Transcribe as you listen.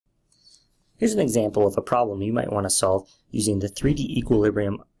Here's an example of a problem you might want to solve using the 3D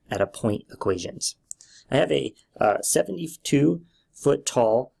equilibrium at a point equations. I have a 72-foot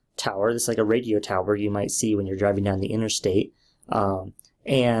tall tower. This is like a radio tower you might see when you're driving down the interstate.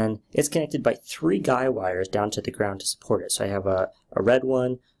 And it's connected by 3 guy wires down to the ground to support it. So I have a red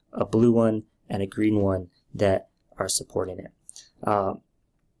one, a blue one, and a green one that are supporting it.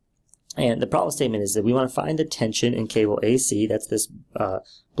 And the problem statement is that we want to find the tension in cable AC, that's this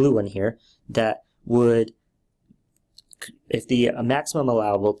blue one here, that would, if the maximum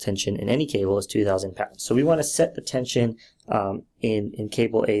allowable tension in any cable is 2,000 pounds. So we want to set the tension in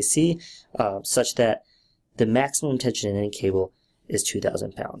cable AC such that the maximum tension in any cable is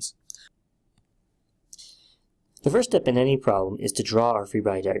 2,000 pounds. The first step in any problem is to draw our free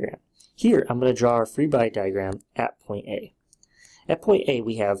body diagram. Here I'm going to draw our free body diagram at point A. At point A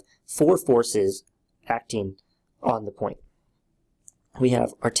we have 4 forces acting on the point. We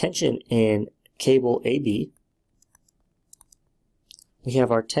have our tension in cable AB. We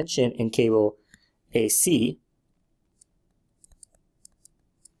have our tension in cable AC.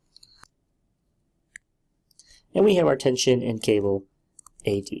 And we have our tension in cable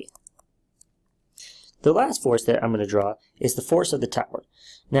AD. The last force that I'm going to draw is the force of the tower.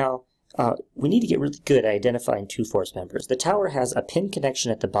 Now, we need to get really good at identifying 2 force members. The tower has a pin connection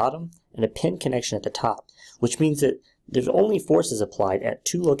at the bottom and a pin connection at the top, which means that there's only forces applied at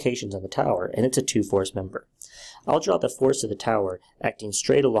 2 locations on the tower, and it's a 2-force member. I'll draw the force of the tower acting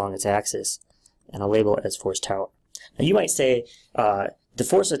straight along its axis, and I'll label it as force tower. Now you might say, the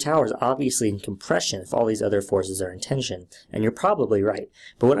force of the tower is obviously in compression if all these other forces are in tension, and you're probably right.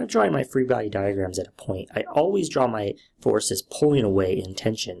 But when I'm drawing my free body diagrams at a point, I always draw my forces pulling away in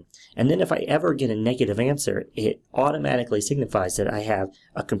tension. And then if I ever get a negative answer, it automatically signifies that I have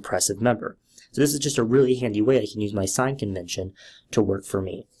a compressive member. So this is just a really handy way I can use my sign convention to work for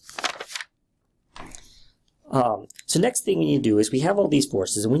me. So next thing we need to do is we have all these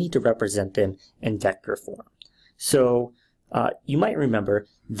forces and we need to represent them in vector form. So you might remember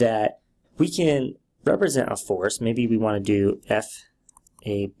that we can represent a force. Maybe we want to do FAB,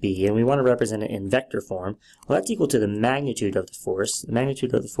 and we want to represent it in vector form. Well, that's equal to the magnitude of the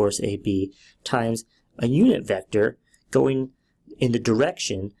force AB times a unit vector going in the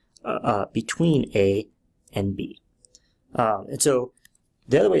direction between A and B. And so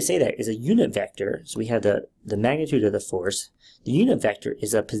the other way to say that is a unit vector. So we have the magnitude of the force. The unit vector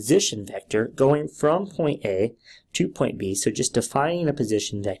is a position vector going from point A to point B. So just defining a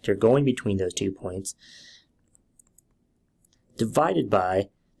position vector going between those 2 points divided by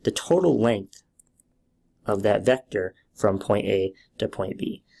the total length of that vector from point A to point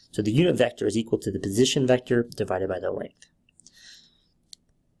B. So the unit vector is equal to the position vector divided by the length.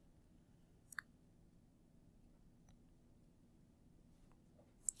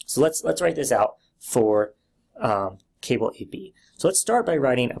 So let's write this out for cable AB. So let's start by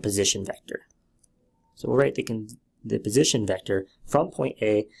writing a position vector. So we'll write the position vector from point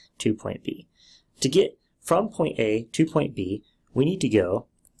A to point B. To get from point A to point B, we need to go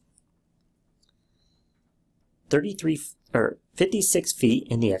 56 feet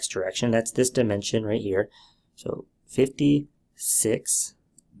in the x direction. That's this dimension right here. So 56i.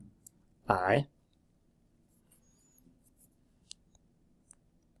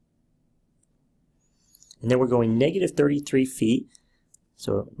 And then we're going negative 33 feet,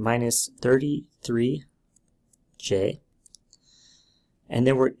 so minus 33j. And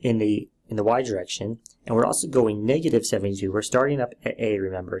then we're in the y direction, and we're also going negative 72. We're starting up at A,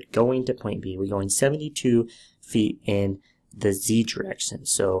 remember, going to point B. We're going 72 feet in the z direction,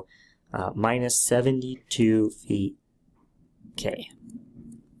 so minus 72 feet k.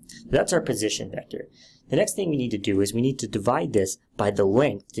 That's our position vector. The next thing we need to do is we need to divide this by the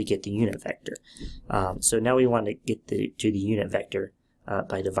length to get the unit vector. So now we want to get to the unit vector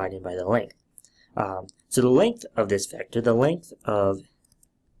by dividing by the length. So the length of this vector, the length of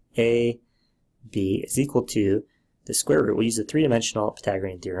AB is equal to the square root. We'll use the 3-dimensional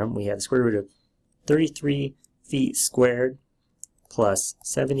Pythagorean theorem. We have the square root of 33 feet squared plus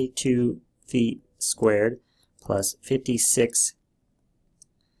 72 feet squared plus 56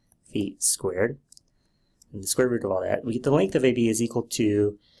 feet squared. And the square root of all that, we get the length of AB is equal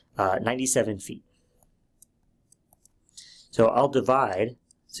to 97 feet. So I'll divide,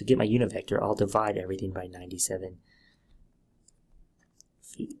 to get my unit vector, I'll divide everything by 97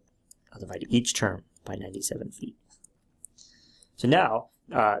 feet. I'll divide each term by 97 feet. So now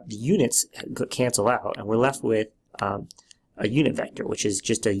the units cancel out, and we're left with a unit vector, which is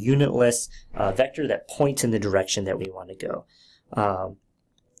just a unitless vector that points in the direction that we want to go.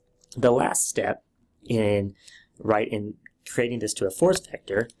 The last step in creating this to a force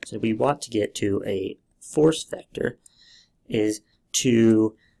vector, so we want to get to a force vector, is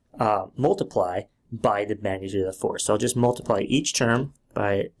to multiply by the magnitude of the force. So I'll just multiply each term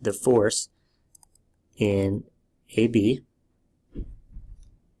by the force in AB.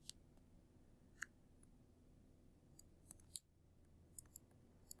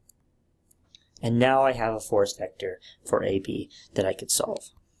 And now I have a force vector for AB that I could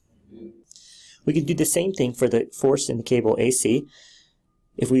solve. We could do the same thing for the force in the cable AC.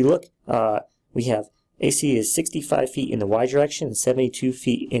 If we look, we have AC is 65 feet in the Y direction and 72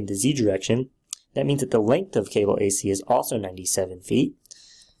 feet in the Z direction. That means that the length of cable AC is also 97 feet.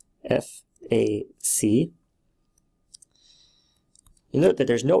 FAC. You'll note that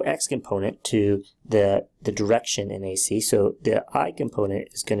there's no X component to the direction in AC, so the I component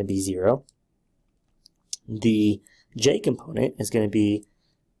is going to be 0. The J component is going to be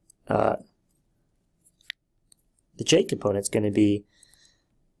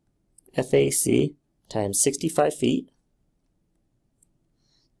FAC times 65 feet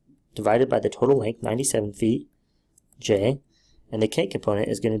divided by the total length, 97 feet, J, and the K component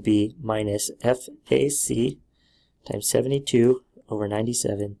is going to be minus FAC times 72 over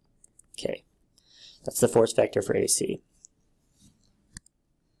 97 K. That's the force vector for AC.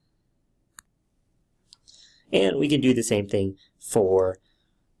 And we can do the same thing for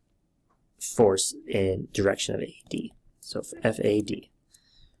force in direction of AD. So for FAD.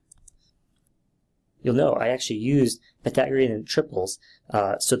 You'll know I actually used Pythagorean triples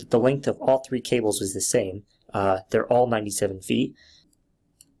so that the length of all three cables was the same. They're all 97 feet.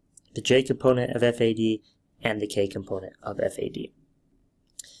 The J component of FAD and the K component of FAD.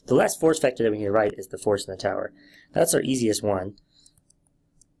 The last force vector that we need to write is the force in the tower. That's our easiest one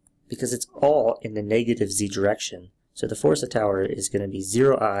because it's all in the negative Z direction. So the force of the tower is going to be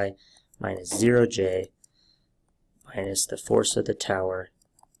 0I minus 0J minus the force of the tower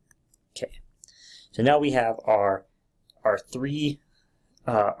K. So now we have our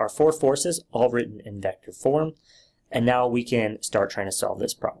four forces all written in vector form, and now we can start trying to solve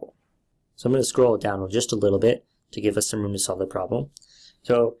this problem. So I'm going to scroll it down just a little bit to give us some room to solve the problem.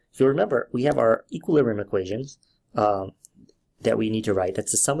 So if you remember, we have our equilibrium equations that we need to write.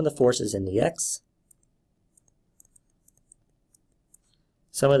 That's the sum of the forces in the X,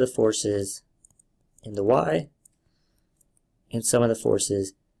 sum of the forces in the Y, and sum of the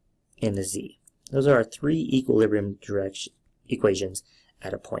forces in the Z. Those are our three equilibrium equations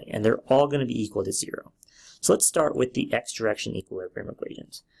at a point, and they're all going to be equal to 0. So let's start with the X direction equilibrium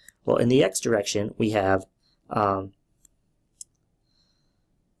equations. Well, in the X direction, we have all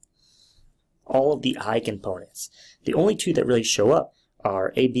of the I components. The only two that really show up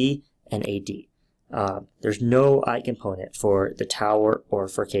are AB and AD. There's no I component for the tower or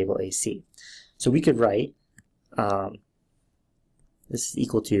for cable AC. So we could write this is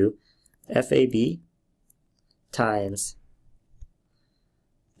equal to FAB times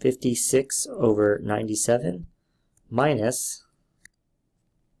 56 over 97 minus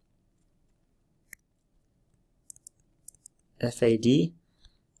FAD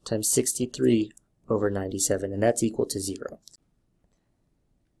times 63 over 97, and that's equal to 0.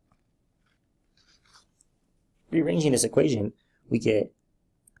 Rearranging this equation, we get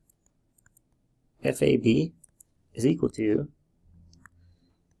FAB is equal to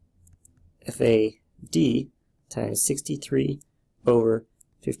FAD times 63 over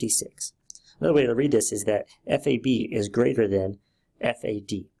 56. Another way to read this is that FAB is greater than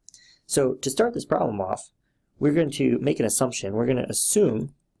FAD. So to start this problem off, we're going to make an assumption. We're going to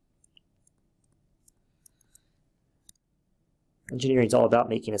assume, engineering is all about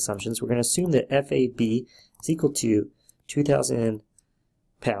making assumptions. We're going to assume that FAB is equal to 2,000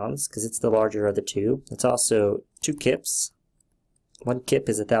 pounds because it's the larger of the two. It's also 2 kips. 1 kip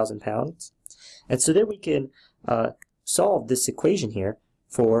is 1,000 pounds. And so then we can solve this equation here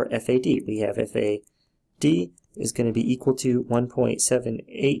for FAD. We have FAD is going to be equal to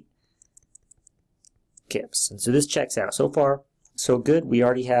 1.78 kips. And so this checks out. So far, so good. We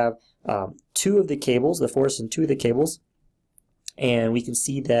already have 2 of the cables, the force in 2 of the cables. And we can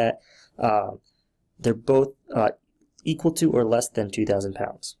see that they're both equal to or less than 2,000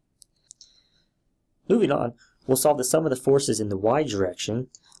 pounds. Moving on, we'll solve the sum of the forces in the Y direction.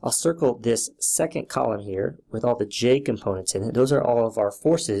 I'll circle this second column here with all the J components in it. Those are all of our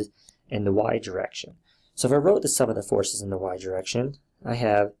forces in the Y direction. So if I wrote the sum of the forces in the Y direction, I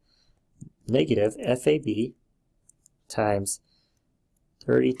have negative FAB times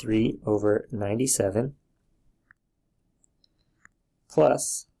 33 over 97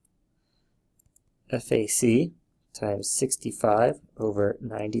 plus FAC times 65 over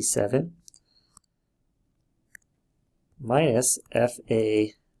 97 minus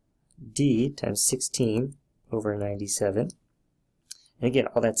FAD times 16 over 97. And again,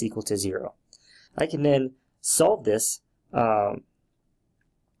 all that's equal to 0. I can then solve this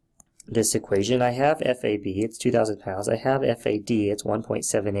this equation. I have FAB, it's 2,000 pounds. I have FAD, it's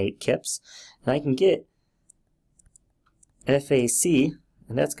 1.78 kips. And I can get FAC,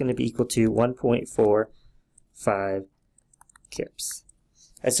 and that's going to be equal to 1.45 kips.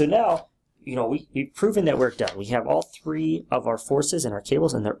 And so now, you know, we've proven that we're done. We have all three of our forces in our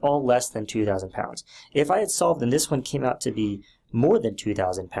cables, and they're all less than 2,000 pounds. If I had solved and this one came out to be more than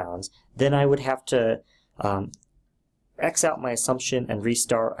 2,000 pounds, then I would have to X out my assumption and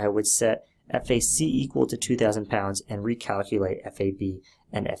restart. I would set FAC equal to 2,000 pounds and recalculate FAB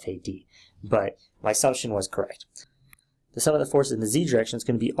and FAD. But my assumption was correct. The sum of the forces in the z direction is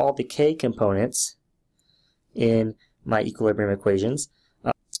going to be all the k components in my equilibrium equations.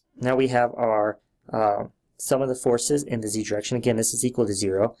 Now we have our sum of the forces in the z direction. Again, this is equal to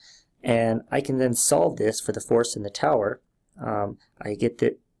 0. And I can then solve this for the force in the tower. I get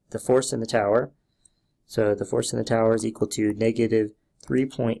the force in the tower. So the force in the tower is equal to negative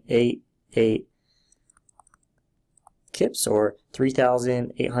 3.88 kips, or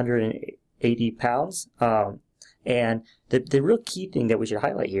 3,880 pounds. And the real key thing that we should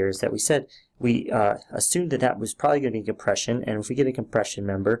highlight here is that we said we assumed that that was probably going to be compression, and if we get a compression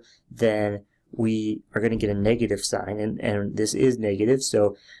member, then we are going to get a negative sign, and this is negative,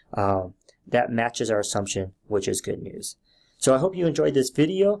 so that matches our assumption, which is good news. So I hope you enjoyed this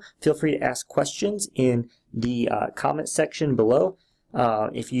video. Feel free to ask questions in the comment section below.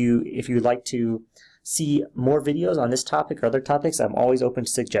 If you'd like to see more videos on this topic or other topics, I'm always open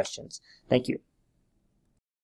to suggestions. Thank you.